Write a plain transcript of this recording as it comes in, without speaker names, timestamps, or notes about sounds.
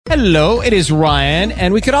Hello, it is Ryan,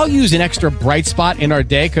 and we could all use an extra bright spot in our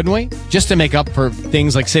day, couldn't we? Just to make up for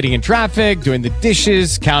things like sitting in traffic, doing the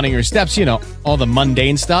dishes, counting your steps, you know, all the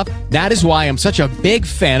mundane stuff. That is why I'm such a big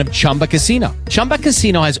fan of Chumba Casino. Chumba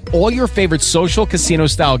Casino has all your favorite social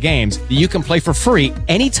casino-style games that you can play for free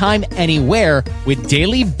anytime, anywhere with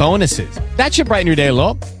daily bonuses. That should brighten your day a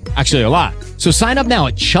little. Actually, a lot. So sign up now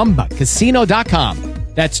at ChumbaCasino.com.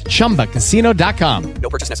 That's ChumbaCasino.com. No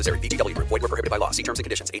purchase necessary. VGW Group. Void where prohibited by law. See terms and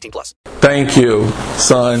conditions. 18+. Thank you,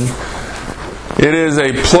 son. It is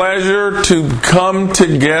a pleasure to come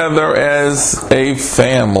together as a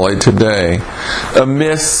family today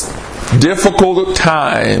amidst difficult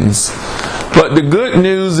times. But the good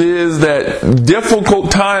news is that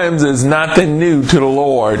difficult times is nothing new to the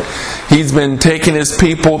Lord. He's been taking His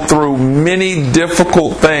people through many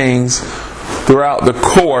difficult things throughout the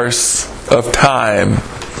course of time.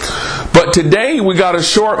 But today we got a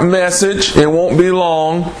short message. It won't be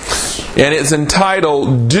long. And it's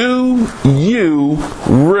entitled, Do You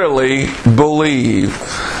Really Believe?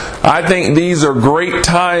 I think these are great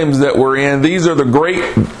times that we're in. These are the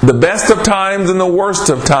best of times and the worst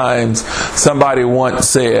of times, somebody once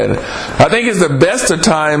said. I think it's the best of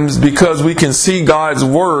times because we can see God's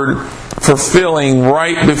Word fulfilling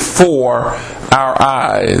right before our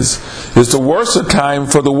eyes. It's the worst of time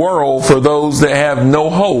for the world, for those that have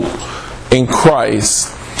no hope in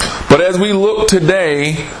Christ. But as we look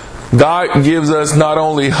today, God gives us not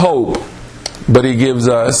only hope, but He gives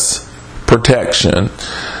us protection.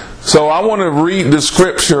 So I want to read the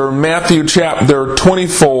scripture, Matthew chapter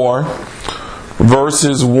 24,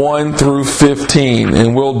 verses 1 through 15,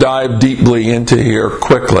 and we'll dive deeply into here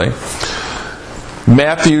quickly.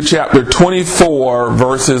 Matthew chapter 24,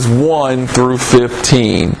 verses 1 through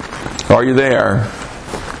 15. Are you there?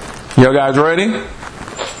 You guys ready?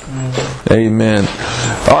 Amen.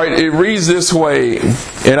 All right, it reads this way,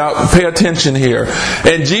 and I'll pay attention here.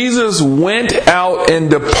 And Jesus went out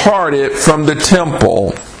and departed from the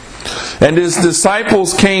temple, and His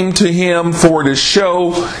disciples came to Him for to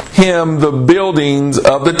show Him the buildings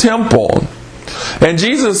of the temple. And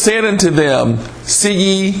Jesus said unto them, See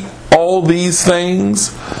ye all these things?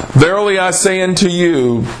 Verily I say unto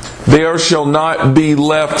you, there shall not be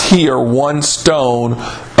left here one stone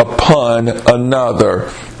upon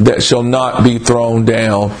another that shall not be thrown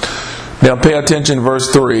down. Now pay attention to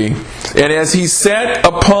verse 3. And as He sat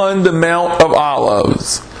upon the Mount of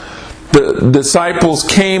Olives, the disciples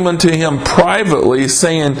came unto Him privately,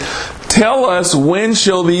 saying, Tell us, when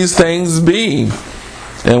shall these things be?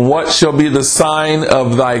 And what shall be the sign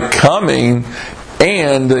of Thy coming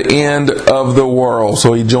and the end of the world?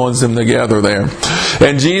 So He joins them together there.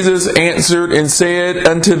 And Jesus answered and said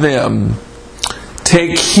unto them,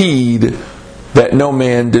 Take heed that no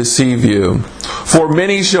man deceive you. For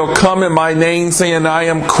many shall come in my name, saying, I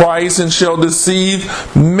am Christ, and shall deceive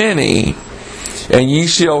many. And ye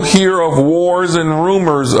shall hear of wars and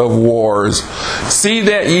rumors of wars. See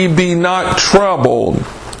that ye be not troubled,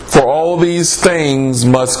 for all these things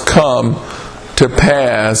must come to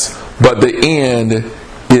pass, but the end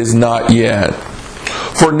is not yet.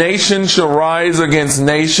 For nation shall rise against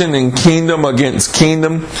nation, and kingdom against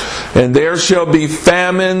kingdom, and there shall be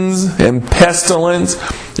famines and pestilence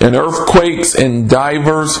and earthquakes in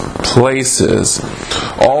divers places.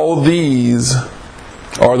 All these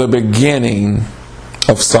are the beginning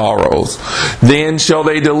of sorrows. Then shall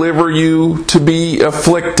they deliver you to be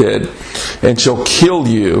afflicted, and shall kill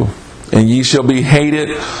you, and ye shall be hated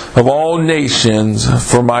of all nations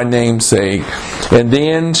for my name's sake. And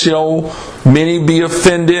then shall many be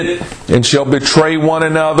offended, and shall betray one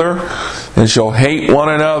another, and shall hate one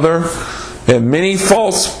another. And many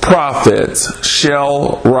false prophets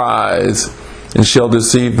shall rise, and shall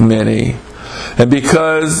deceive many. And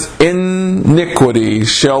because iniquity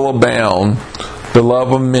shall abound, the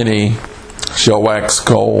love of many shall wax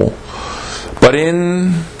cold. But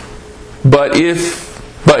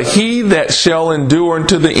he that shall endure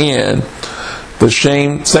unto the end, the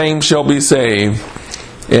same shall be saved.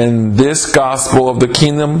 And this gospel of the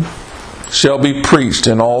kingdom shall be preached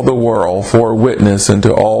in all the world for a witness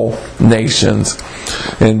unto all nations,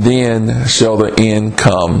 and then shall the end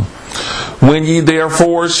come. When ye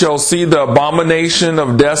therefore shall see the abomination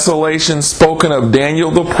of desolation spoken of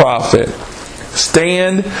Daniel the prophet,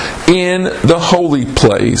 stand in the holy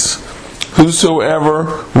place.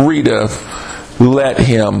 Whosoever readeth, let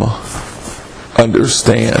him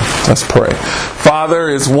understand. Let's pray. Father,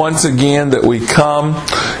 it's once again that we come,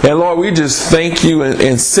 and Lord, we just thank you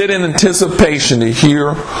and sit in anticipation to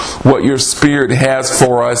hear what your Spirit has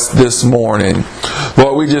for us this morning. Lord,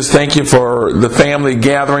 Lord, we just thank you for the family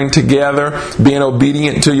gathering together, being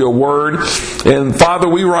obedient to your word. And Father,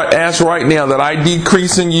 we ask right now that I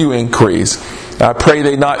decrease and you increase. I pray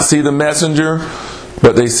they not see the messenger,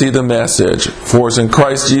 but they see the message. For it's in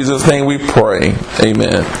Christ Jesus' name we pray.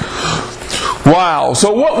 Amen. Wow.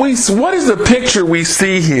 So what is the picture we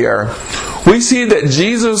see here? We see that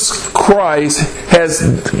Jesus Christ has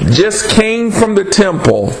just came from the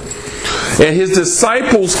temple, and his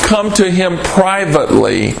disciples come to him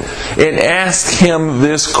privately and ask him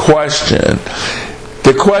this question.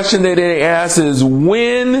 The question that they ask is,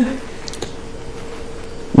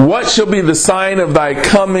 what shall be the sign of thy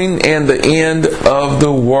coming and the end of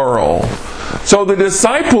the world? So the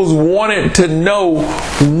disciples wanted to know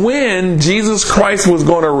when Jesus Christ was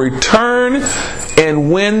going to return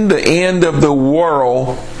and when the end of the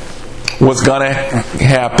world was going to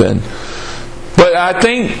happen. But I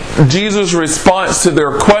think Jesus' response to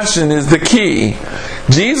their question is the key.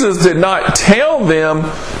 Jesus did not tell them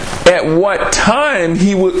at what time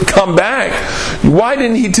he would come back. Why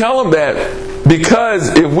didn't he tell them that? Because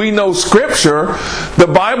if we know Scripture,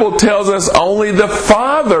 the Bible tells us only the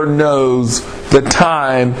Father knows the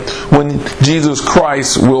time when Jesus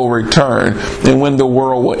Christ will return and when the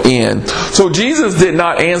world will end. So Jesus did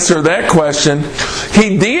not answer that question.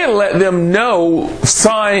 He did let them know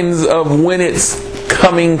signs of when it's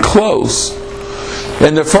coming close.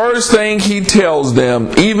 And the first thing he tells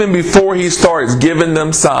them, even before he starts giving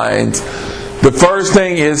them signs, the first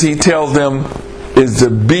thing is he tells them is to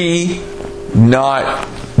be not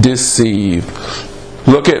deceived.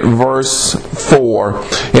 Look at verse 4.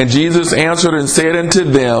 And Jesus answered and said unto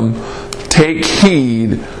them, take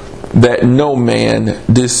heed that no man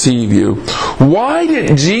deceive you. Why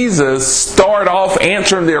did Jesus start off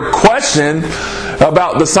answering their question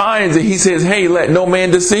about the signs and he says, hey, let no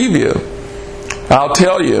man deceive you? I'll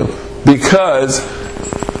tell you, because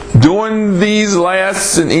during these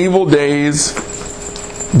last and evil days,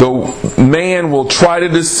 the man will try to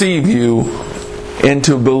deceive you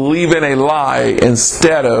into believing a lie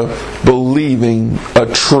instead of believing a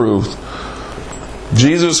truth.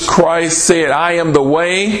 Jesus Christ said, I am the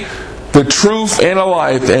way, the truth, and the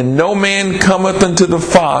life, and no man cometh unto the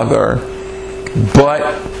Father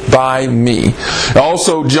but by me.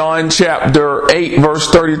 Also, John chapter 8 verse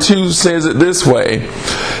 32 says it this way,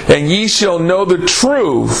 and ye shall know the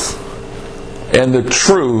truth, and the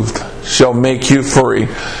truth shall make you free.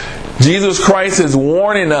 Jesus Christ is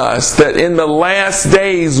warning us that in the last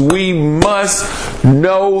days we must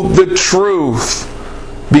know the truth,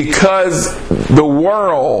 because the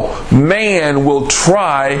world, man, will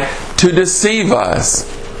try to deceive us.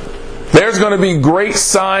 There's going to be great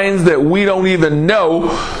signs that we don't even know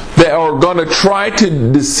that are going to try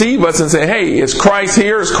to deceive us and say, hey, is Christ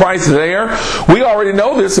here? Is Christ there? We already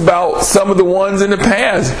know this about some of the ones in the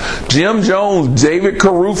past. Jim Jones, David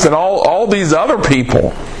Caruth, and all these other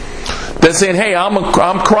people that said, hey,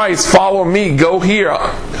 I'm Christ, follow me, go here.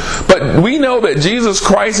 But we know that Jesus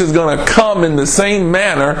Christ is going to come in the same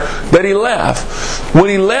manner that he left. When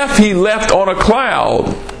he left on a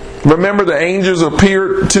cloud. Remember, the angels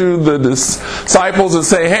appeared to the disciples and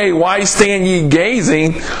say, hey, why stand ye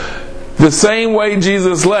gazing? The same way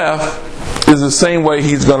Jesus left is the same way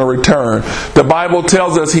he's going to return. The Bible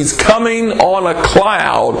tells us he's coming on a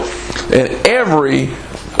cloud, and every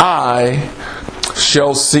eye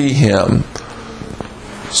shall see him.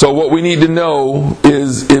 So what we need to know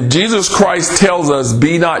is, if Jesus Christ tells us,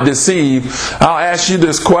 be not deceived, I'll ask you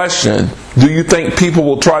this question. Do you think people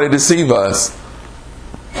will try to deceive us?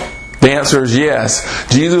 The answer is yes.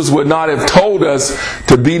 Jesus would not have told us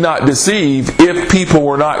to be not deceived if people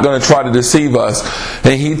were not going to try to deceive us.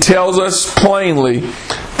 And he tells us plainly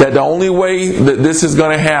that the only way that this is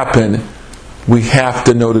going to happen, we have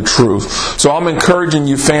to know the truth. So I'm encouraging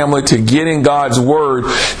you, family, to get in God's Word.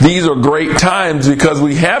 These are great times because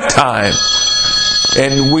we have time.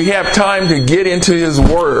 And we have time to get into His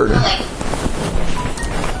Word.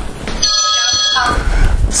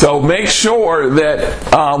 So make sure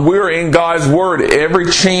that we're in God's Word every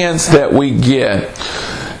chance that we get.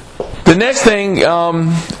 The next thing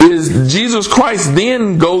is Jesus Christ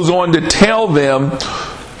then goes on to tell them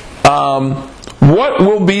what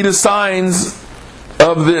will be the signs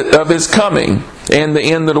of His coming and the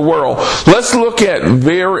end of the world. Let's look at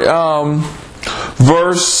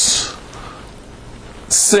verse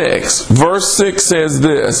 6. Verse 6 says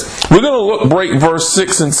this. We're going to break verse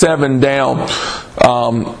 6 and 7 down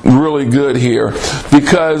really good here,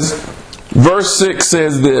 because verse 6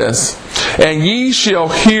 says this, and ye shall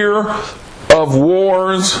hear of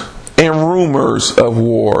wars and rumors of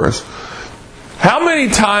wars. How many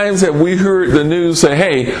times have we heard the news say,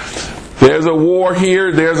 hey, There's a war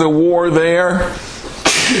here, there's a war there.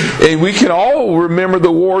 And we can all remember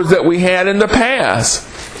the wars that we had in the past.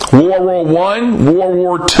 World War I, World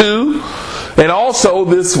War II, and also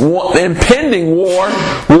this impending war,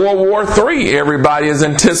 World War III, everybody is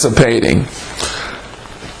anticipating.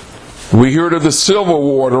 We heard of the Civil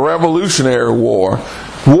War, the Revolutionary War.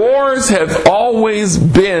 Wars have always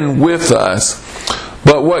been with us.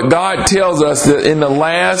 But what God tells us that in the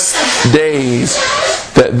last days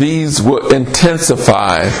that these will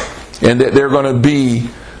intensify and that they're going to be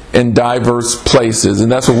in diverse places.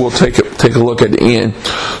 And that's what we'll take a look at the end.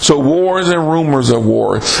 So wars and rumors of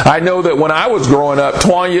war. I know that when I was growing up,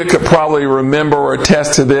 Tanya could probably remember or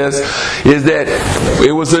attest to this, is that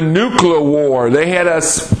it was a nuclear war. They had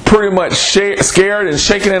us pretty much scared and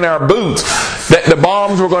shaking in our boots that the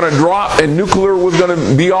bombs were going to drop and nuclear was going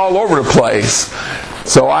to be all over the place.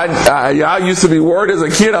 So I used to be worried as a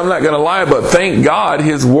kid, I'm not going to lie, but thank God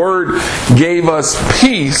His Word gave us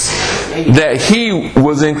peace that He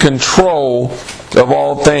was in control of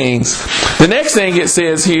all things. The next thing it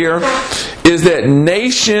says here is that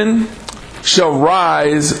nation shall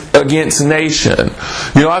rise against nation.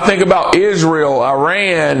 You know, I think about Israel,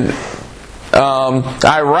 Iran,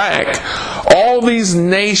 Iraq. All these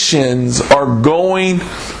nations are going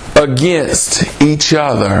against each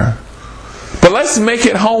other. But let's make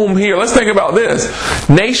it home here. Let's think about this.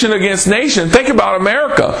 Nation against nation. Think about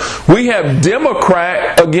America. We have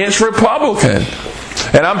Democrat against Republican.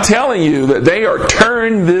 And I'm telling you that they are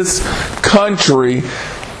turning this country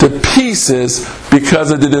to pieces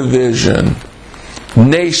because of the division.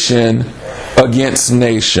 Nation against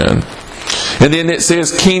nation. And then it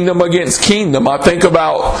says kingdom against kingdom. I think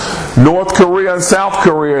about North Korea and South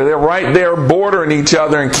Korea. They're right there bordering each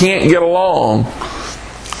other and can't get along.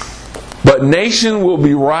 But nation will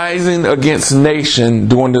be rising against nation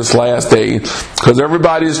during this last day because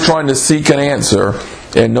everybody is trying to seek an answer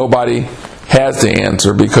and nobody has the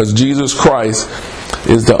answer because Jesus Christ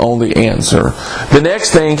is the only answer. The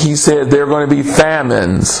next thing he said, there are going to be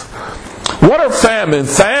famines. What are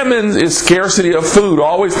famines? Famines is scarcity of food.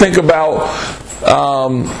 Always think about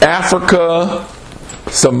Africa,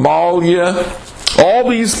 Somalia, all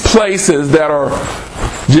these places that are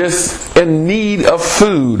just in need of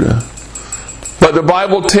food. But the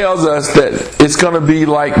Bible tells us that it's going to be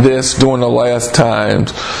like this during the last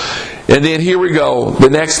times. And then here we go. The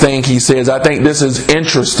next thing he says, I think this is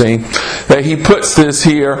interesting that he puts this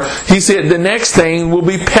here. He said the next thing will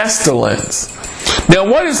be pestilence. Now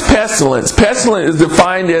what is pestilence? Pestilence is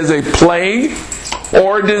defined as a plague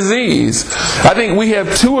or a disease. I think we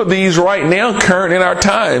have two of these right now current in our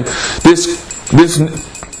time. This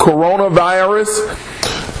coronavirus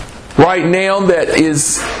right now that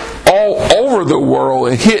is all over the world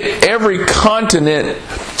and hit every continent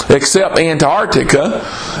except Antarctica.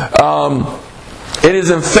 It is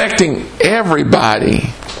infecting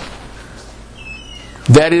everybody.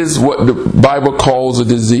 That is what the Bible calls a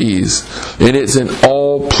disease. And it's in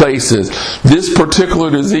all places. This particular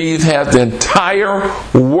disease has the entire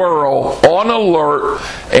world on alert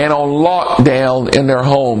and on lockdown in their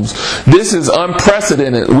homes. This is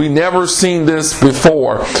unprecedented. We've never seen this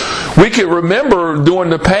before. We can remember during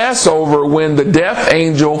the Passover when the death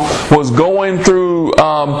angel was going through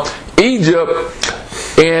Egypt,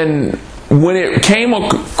 and when it came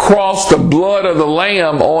across the blood of the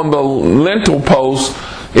lamb on the lintel post,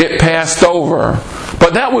 it passed over.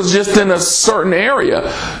 But that was just in a certain area.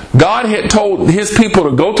 God had told His people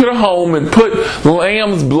to go to the home and put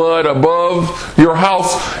lamb's blood above your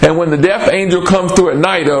house, and when the death angel comes through at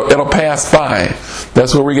night, it'll pass by.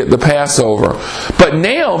 That's where we get the Passover. But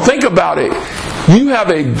now, think about it. You have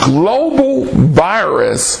a global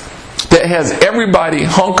virus that has everybody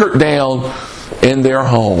hunkered down in their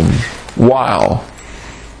home. Wow.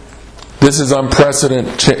 This is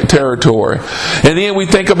unprecedented territory. And then we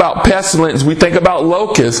think about pestilence, we think about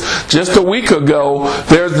locusts. Just a week ago,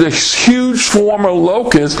 there's this huge swarm of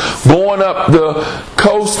locusts going up the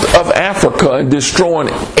coast of Africa and destroying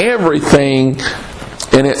everything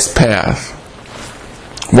in its path.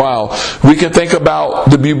 Wow. We can think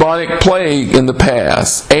about the bubonic plague in the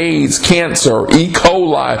past, AIDS, cancer, E.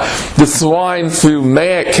 coli, the swine flu,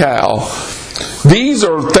 mad cow. These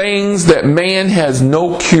are things that man has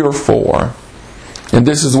no cure for. And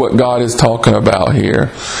this is what God is talking about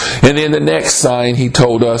here. And then the next sign he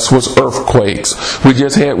told us was earthquakes. We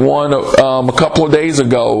just had one a couple of days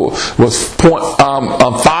ago. Was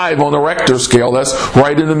 0.5 on the Richter scale. That's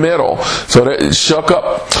right in the middle. So that it shook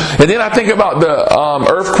up. And then I think about the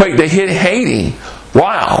earthquake that hit Haiti.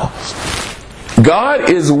 Wow. God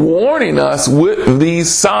is warning us with these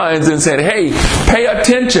signs and said, hey, pay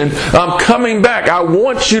attention. I'm coming back. I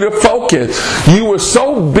want you to focus. You were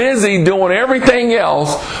so busy doing everything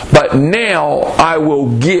else, but now I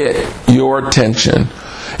will get your attention.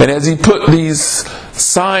 And as he put these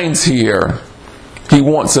signs here, he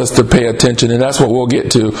wants us to pay attention, and that's what we'll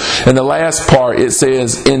get to. And the last part, it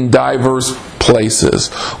says, in diverse places.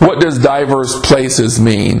 What does diverse places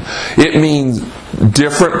mean? It means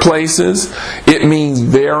different places. It means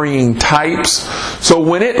varying types. So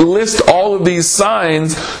when it lists all of these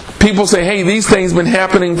signs, people say, hey, these things have been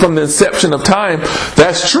happening from the inception of time.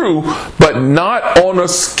 That's true, but not on a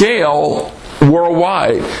scale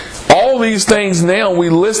worldwide. All these things now we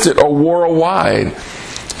listed are worldwide.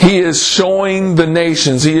 He is showing the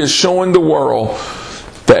nations, he is showing the world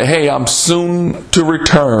that, hey, I'm soon to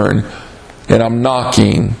return and I'm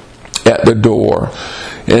knocking at the door.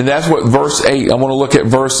 And that's what verse 8, I want to look at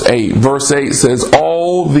verse 8. Verse 8 says,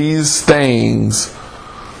 all these things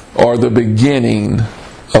are the beginning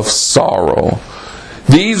of sorrow.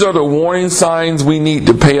 These are the warning signs we need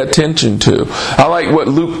to pay attention to. I like what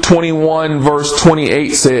Luke 21 verse 28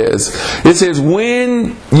 says. It says,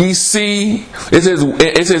 when ye see, it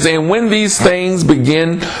says, and when these things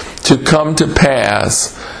begin to come to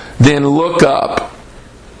pass, then look up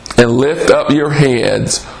and lift up your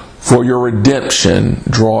heads, for your redemption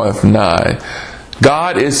draweth nigh.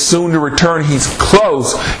 God is soon to return. He's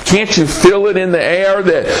close. Can't you feel it in the air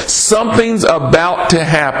that something's about to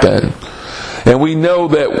happen? And we know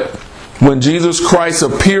that when Jesus Christ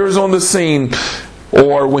appears on the scene,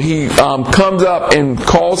 or when He comes up and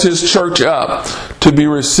calls His church up to be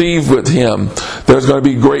received with Him, there's going to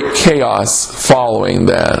be great chaos following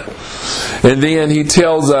that. And then He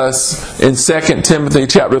tells us in 2 Timothy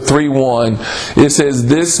chapter 3:1, it says,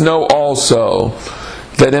 this know also,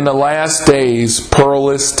 that in the last days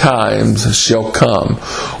perilous times shall come.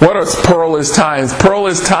 What are perilous times?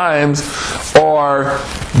 Perilous times are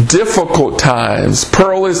difficult times.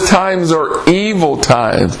 Perilous times are evil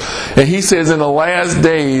times. And he says in the last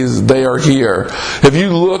days they are here. If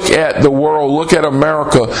you look at the world, look at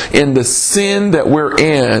America, in the sin that we're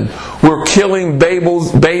in, we're killing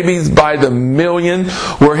babies by the million.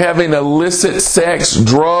 We're having illicit sex,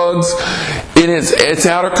 drugs, and it's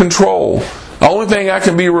out of control. The only thing I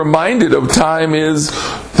can be reminded of time is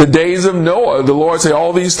the days of Noah. The Lord said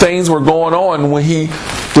all these things were going on when He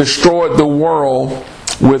destroyed the world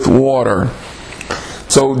with water.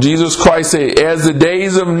 So Jesus Christ said, as the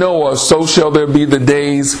days of Noah, so shall there be the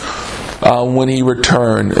days when He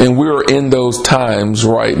returned. And we're in those times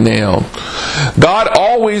right now. God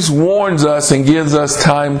always warns us and gives us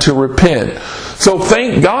time to repent. So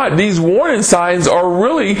thank God these warning signs are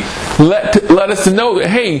really let us know that,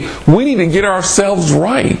 hey, we need to get ourselves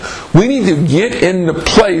right. We need to get in the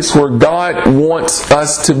place where God wants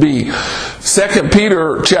us to be. 2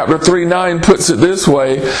 Peter chapter 3:9 puts it this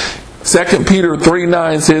way. 2 Peter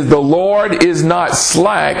 3:9 says, the Lord is not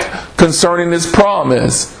slack concerning His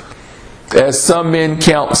promise, as some men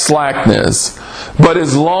count slackness, but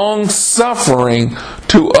is long-suffering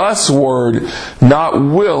to usward, not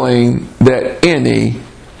willing that any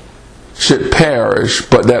should perish,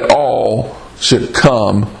 but that all should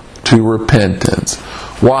come to repentance.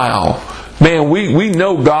 Wow. Man, we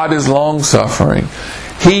know God is long-suffering.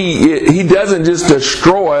 He doesn't just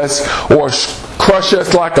destroy us or crush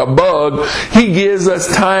us like a bug. He gives us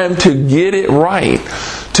time to get it right,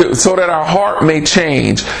 so that our heart may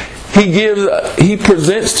change. He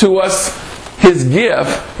presents to us His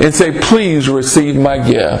gift and say, please receive my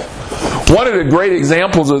gift. One of the great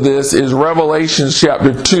examples of this is Revelation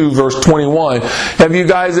chapter 2 verse 21. Have you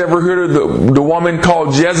guys ever heard of the woman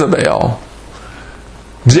called Jezebel?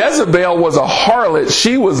 Jezebel was a harlot.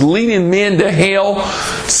 She was leading men to hell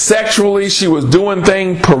sexually. She was doing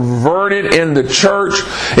things perverted in the church.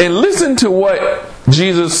 And listen to what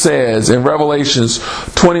Jesus says in Revelation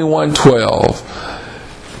 21:12.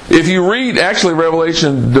 If you read, actually,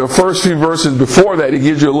 Revelation, the first few verses before that, it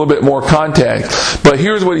gives you a little bit more context. But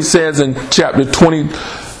here's what he says in chapter 20,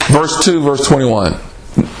 verse 2, verse 21.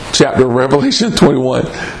 Revelation 21,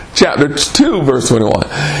 chapter 2, verse 21.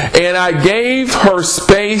 And I gave her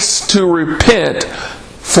space to repent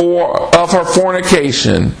of her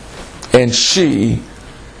fornication, and she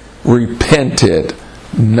repented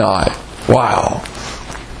not. Wow.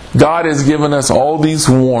 God has given us all these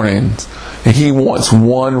warnings, and He wants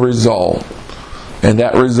one result, and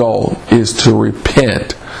that result is to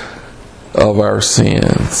repent of our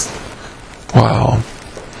sins. Wow.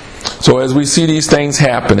 So as we see these things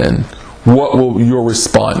happening, what will your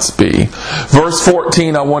response be? Verse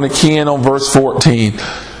 14, I want to key in on verse 14.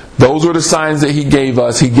 Those are the signs that He gave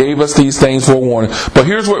us. He gave us these things for warning. But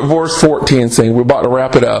here's what verse 14 is saying. We're about to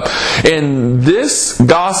wrap it up. And this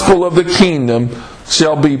gospel of the kingdom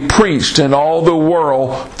shall be preached in all the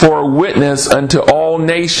world for a witness unto all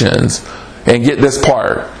nations. And get this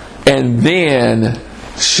part. And then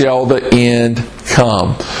shall the end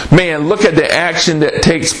come. Man, look at the action that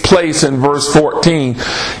takes place in verse 14.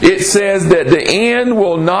 It says that the end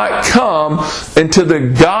will not come until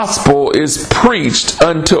the gospel is preached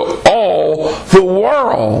unto all the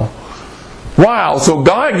world. Wow, so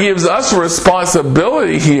God gives us a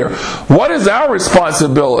responsibility here. What is our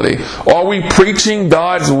responsibility? Are we preaching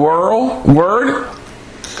God's word?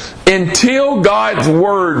 Until God's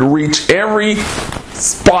word reach every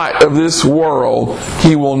spot of this world,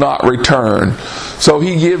 He will not return. So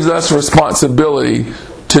He gives us responsibility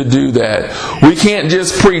to do that. We can't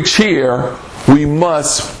just preach here. We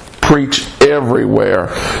must preach everywhere.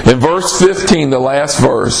 In verse 15, the last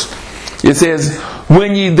verse, it says,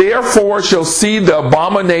 When ye therefore shall see the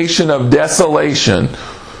abomination of desolation,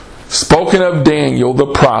 spoken of Daniel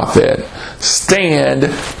the prophet, stand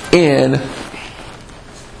in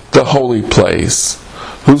the holy place.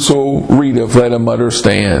 Whoso readeth, let him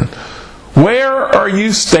understand. Where are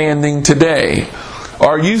you standing today?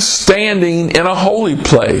 Are you standing in a holy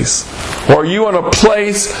place? Or are you in a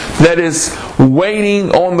place that is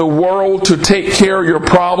waiting on the world to take care of your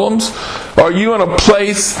problems? Are you in a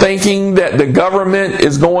place thinking that the government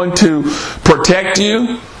is going to protect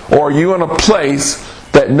you? Or are you in a place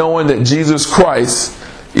that knowing that Jesus Christ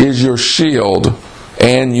is your shield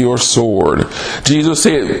and your sword? Jesus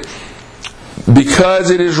said,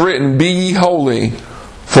 because it is written, Be ye holy,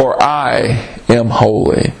 for I am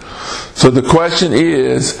holy. So the question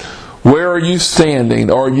is, where are you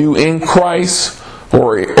standing? Are you in Christ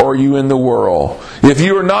or are you in the world? If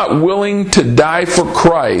you are not willing to die for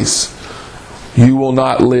Christ, you will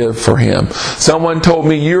not live for Him. Someone told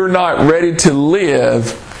me, you're not ready to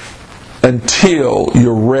live until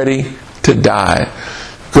you're ready to die.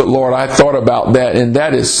 Good Lord, I thought about that, and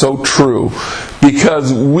that is so true.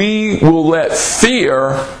 Because we will let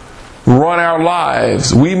fear run our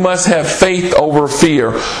lives. We must have faith over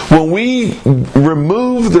fear. When we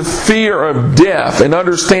remove the fear of death and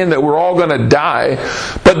understand that we're all going to die,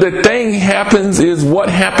 but the thing happens is what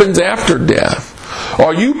happens after death.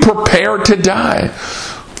 Are you prepared to die?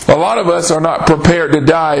 A lot of us are not prepared to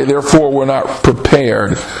die, therefore we're not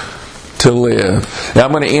prepared to live. Now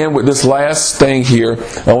I'm going to end with this last thing here.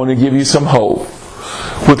 I want to give you some hope.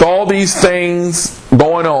 With all these things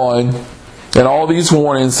going on, and all these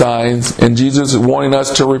warning signs, and Jesus is wanting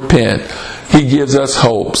us to repent, He gives us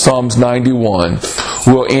hope. Psalms 91.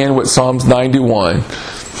 We'll end with Psalms 91.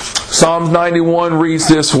 Psalms 91 reads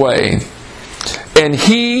this way, And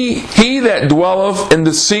he that dwelleth in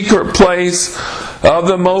the secret place of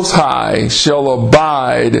the Most High shall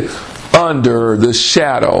abide under the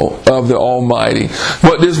shadow of the Almighty.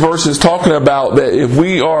 What this verse is talking about, that if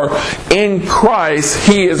we are in Christ,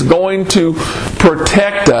 He is going to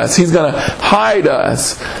protect us. He's going to hide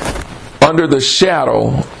us under the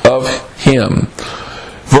shadow of Him.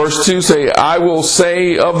 Verse 2 say, I will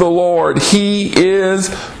say of the Lord, He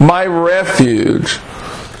is my refuge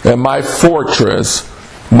and my fortress,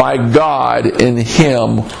 my God, in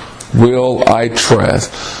Him will I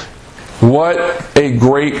trust. What a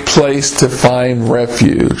great place to find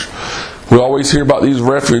refuge. We always hear about these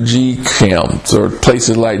refugee camps or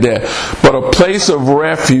places like that. But a place of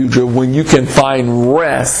refuge of when you can find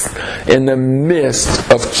rest in the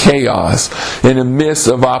midst of chaos, in the midst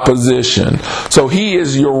of opposition. So He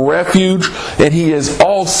is your refuge and He is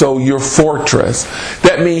also your fortress.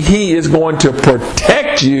 That means He is going to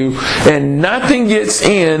protect you and nothing gets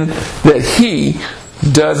in that He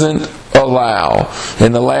doesn't allow.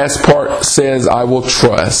 And the last part says, I will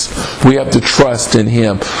trust. We have to trust in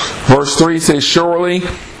Him. Verse 3 says, Surely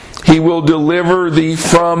He will deliver thee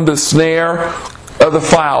from the snare of the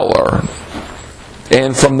fowler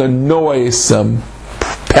and from the noisome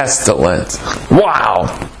pestilence. Wow!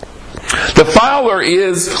 The fowler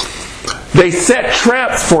is, they set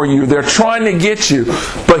traps for you. They're trying to get you.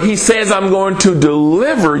 But He says, I'm going to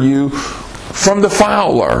deliver you from the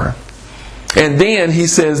fowler. And then He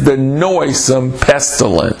says the noisome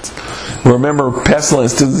pestilence. Remember,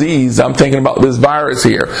 pestilence, disease. I'm thinking about this virus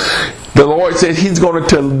here. The Lord said He's going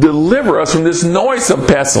to deliver us from this noisome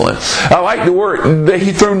pestilence. I like the word that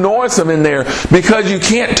He threw noisome in there, because you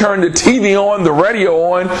can't turn the TV on, the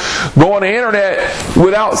radio on, go on the internet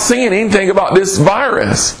without seeing anything about this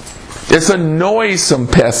virus. It's a noisome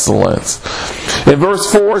pestilence. And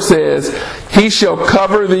verse 4 says, He shall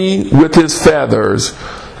cover thee with His feathers,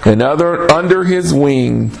 and under His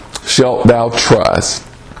wing shalt thou trust.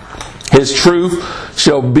 His truth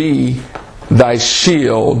shall be thy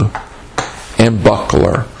shield and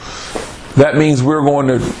buckler. That means we're going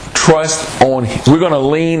to trust on, we're going to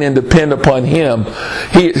lean and depend upon Him.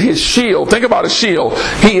 His shield, think about a shield.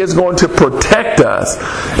 He is going to protect us.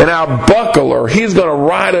 And our buckler, He's going to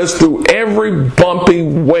ride us through every bumpy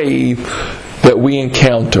wave that we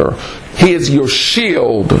encounter. He is your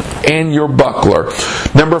shield and your buckler.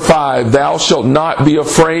 Number 5, thou shalt not be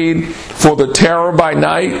afraid for the terror by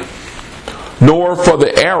night, nor for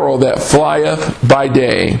the arrow that flieth by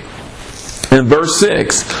day. In verse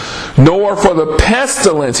 6, nor for the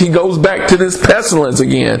pestilence, he goes back to this pestilence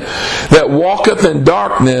again, that walketh in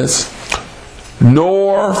darkness,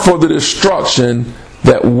 nor for the destruction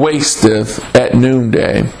that wasteth at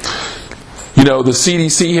noonday. You know, the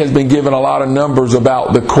CDC has been given a lot of numbers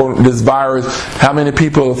about this virus, how many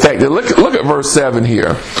people are affected. Look at verse 7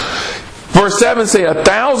 here. Verse 7 says,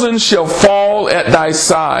 1,000 shall fall at thy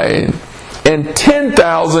side, and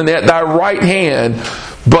 10,000 at thy right hand,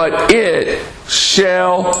 but it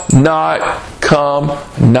shall not come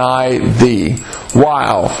nigh thee.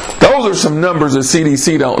 Wow. Those are some numbers that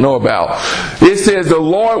CDC don't know about. It says the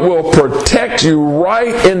Lord will protect you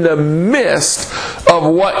right in the midst of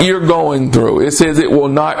what you're going through. It says it will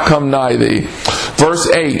not come nigh thee. Verse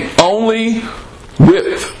 8, only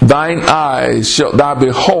with thine eyes shalt thou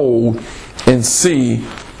behold and see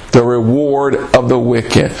the reward of the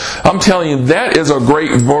wicked. I'm telling you, that is a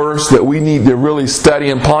great verse that we need to really study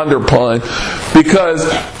and ponder upon, because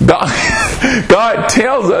God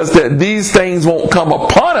tells us that these things won't come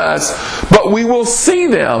upon us, but we will see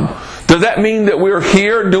them. Does that mean that we're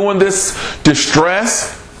here doing this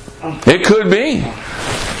distress? It could be.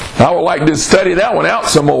 I would like to study that one out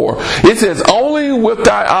some more. It says, only with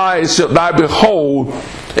thy eyes shalt thou behold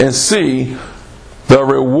and see the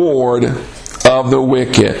reward of the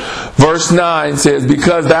wicked. Verse 9 says,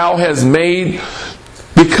 because thou hast made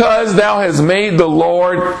the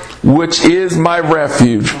Lord, which is my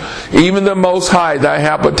refuge, even the Most High thy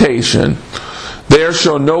habitation, there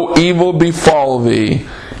shall no evil befall thee,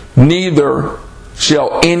 neither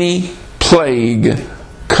shall any plague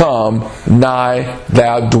come nigh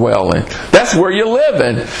thy dwelling. That's where you're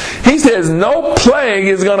living. He says no plague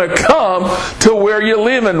is going to come to where you're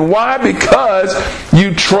living. Why? Because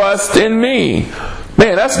you trust in me.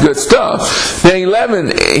 Man, that's good stuff. Then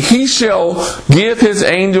 11, he shall give his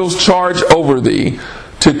angels charge over thee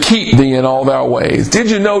to keep thee in all thy ways. Did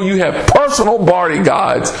you know you have personal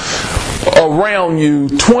bodyguards around you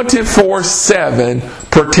 24/7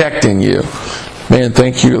 protecting you? Man,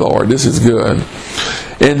 thank you, Lord. This is good.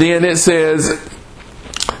 And then it says,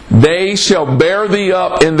 they shall bear thee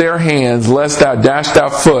up in their hands, lest thou dash thy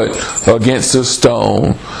foot against a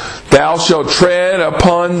stone. Thou shalt tread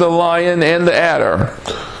upon the lion and the adder.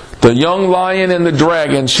 The young lion and the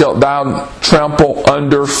dragon shalt thou trample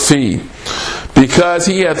under feet. Because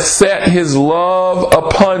he hath set his love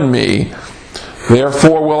upon me,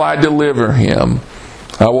 therefore will I deliver him.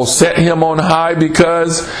 I will set him on high,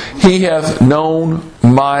 because he hath known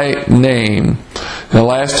my name. And the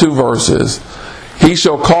last 2 verses. He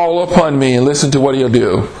shall call upon me, and listen to what he'll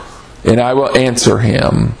do, and I will answer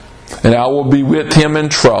him. And I will be with him in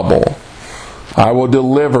trouble. I will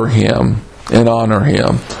deliver him and honor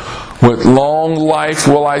him. With long life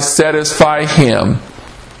will I satisfy him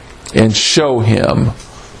and show him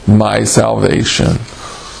my salvation.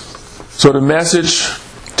 So the message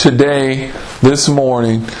today, this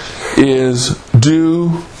morning, is,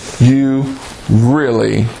 do you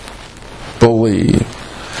really believe?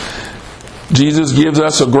 Jesus gives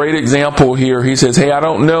us a great example here. He says, hey, I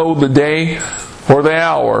don't know the day or the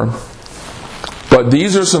hour, but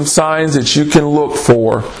these are some signs that you can look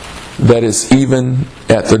for, that is even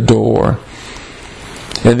at the door.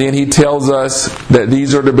 And then he tells us that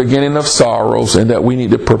these are the beginning of sorrows, and that we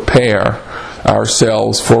need to prepare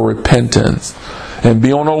ourselves for repentance and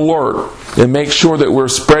be on alert and make sure that we're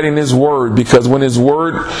spreading His Word, because when His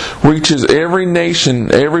Word reaches every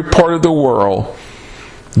nation, every part of the world,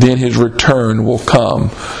 then His return will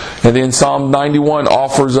come. And then Psalm 91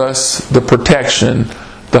 offers us the protection,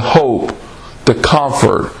 the hope, the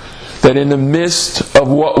comfort, that in the midst of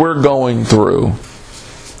what we're going through,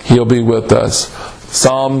 He'll be with us.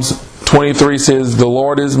 Psalms 23 says, the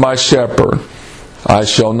Lord is my shepherd, I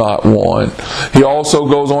shall not want. He also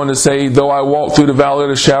goes on to say, though I walk through the valley of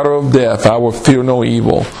the shadow of death, I will fear no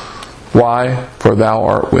evil. Why? For thou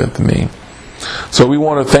art with me. So we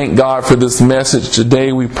want to thank God for this message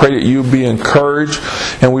today. We pray that you be encouraged,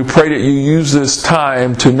 and we pray that you use this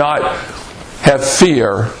time to not have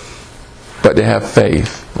fear, but to have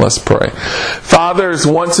faith. Let's pray. Fathers,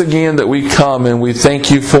 once again that we come and we thank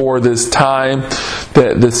you for this time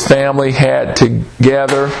that this family had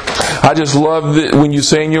together. I just love that when you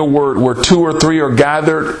say in your word, where 2 or 3 are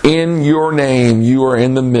gathered in your name, you are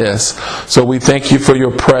in the midst. So we thank you for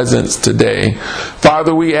your presence today.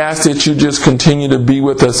 Father, we ask that you just continue to be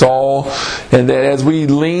with us all, and that as we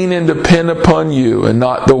lean and depend upon you and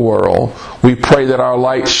not the world, we pray that our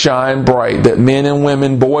light shine bright, that men and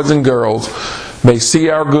women, boys and girls, may see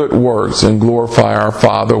our good works and glorify our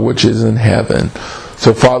Father which is in heaven.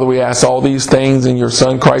 So, Father, we ask all these things in your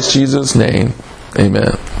Son, Christ Jesus' name.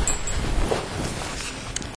 Amen.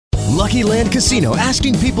 Lucky Land Casino,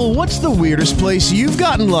 asking people, what's the weirdest place you've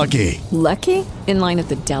gotten lucky? Lucky? In line at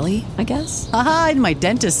the deli, I guess? Aha, in my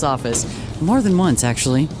dentist's office. More than once,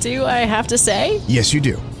 actually. Do I have to say? Yes, you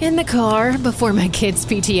do. In the car before my kids'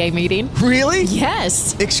 PTA meeting. Really?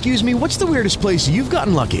 Yes. Excuse me, what's the weirdest place you've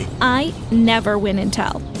gotten lucky? I never win and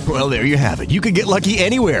tell. Well, there you have it. You can get lucky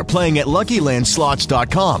anywhere, playing at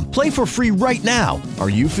LuckyLandSlots.com. Play for free right now. Are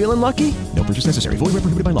you feeling lucky? No purchase necessary. Void where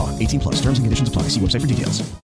prohibited by law. 18+. Terms and conditions apply. See website for details.